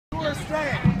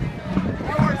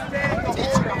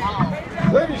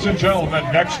Ladies and gentlemen,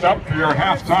 next up for your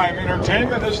halftime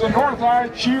entertainment is the North High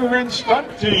Cheer and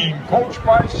Stunt Team, coached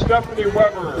by Stephanie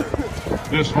Weber.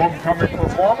 This homecoming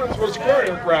performance was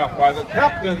choreographed by the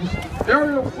captains,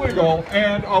 Ariel Flegel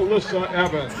and Alyssa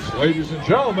Evans. Ladies and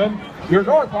gentlemen, your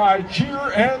North High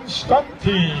Cheer and Stunt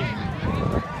Team.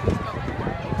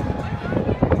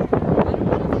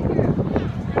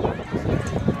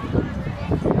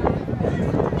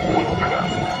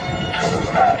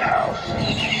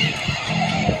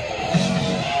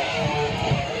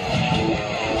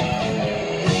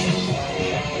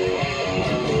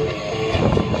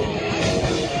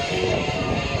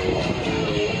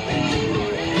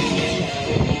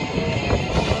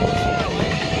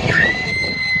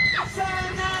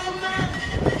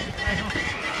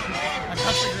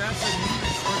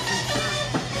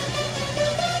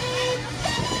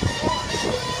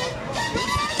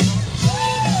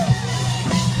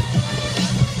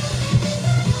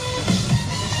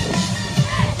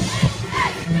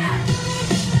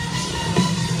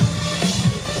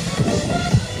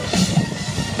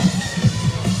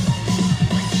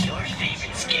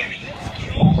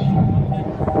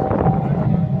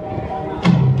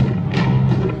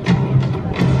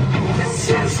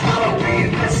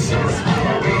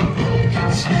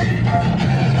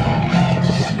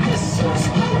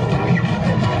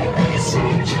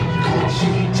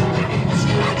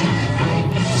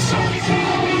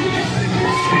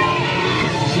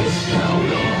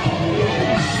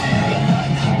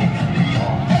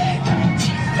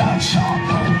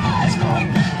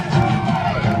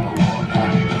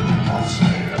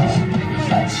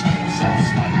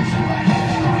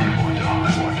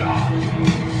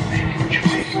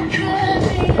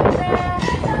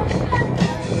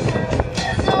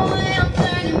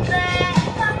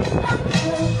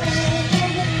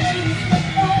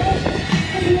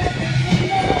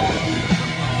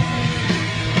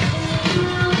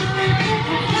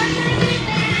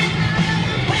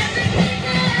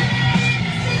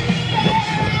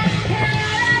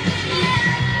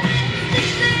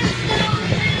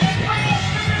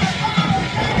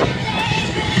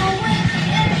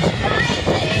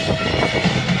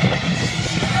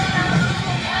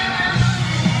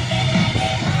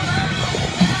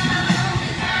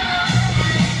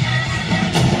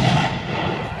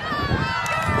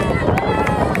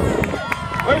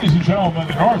 Ladies and gentlemen,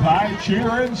 the North High Cheer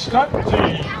and Stunt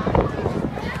Team.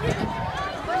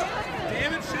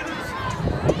 Damn it, shitters.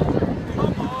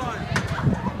 Come on.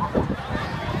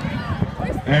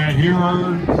 And here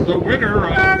are the winner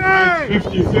of the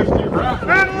 50-50 raffle.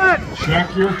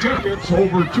 Check your tickets,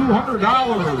 over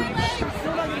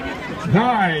 $200.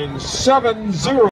 970.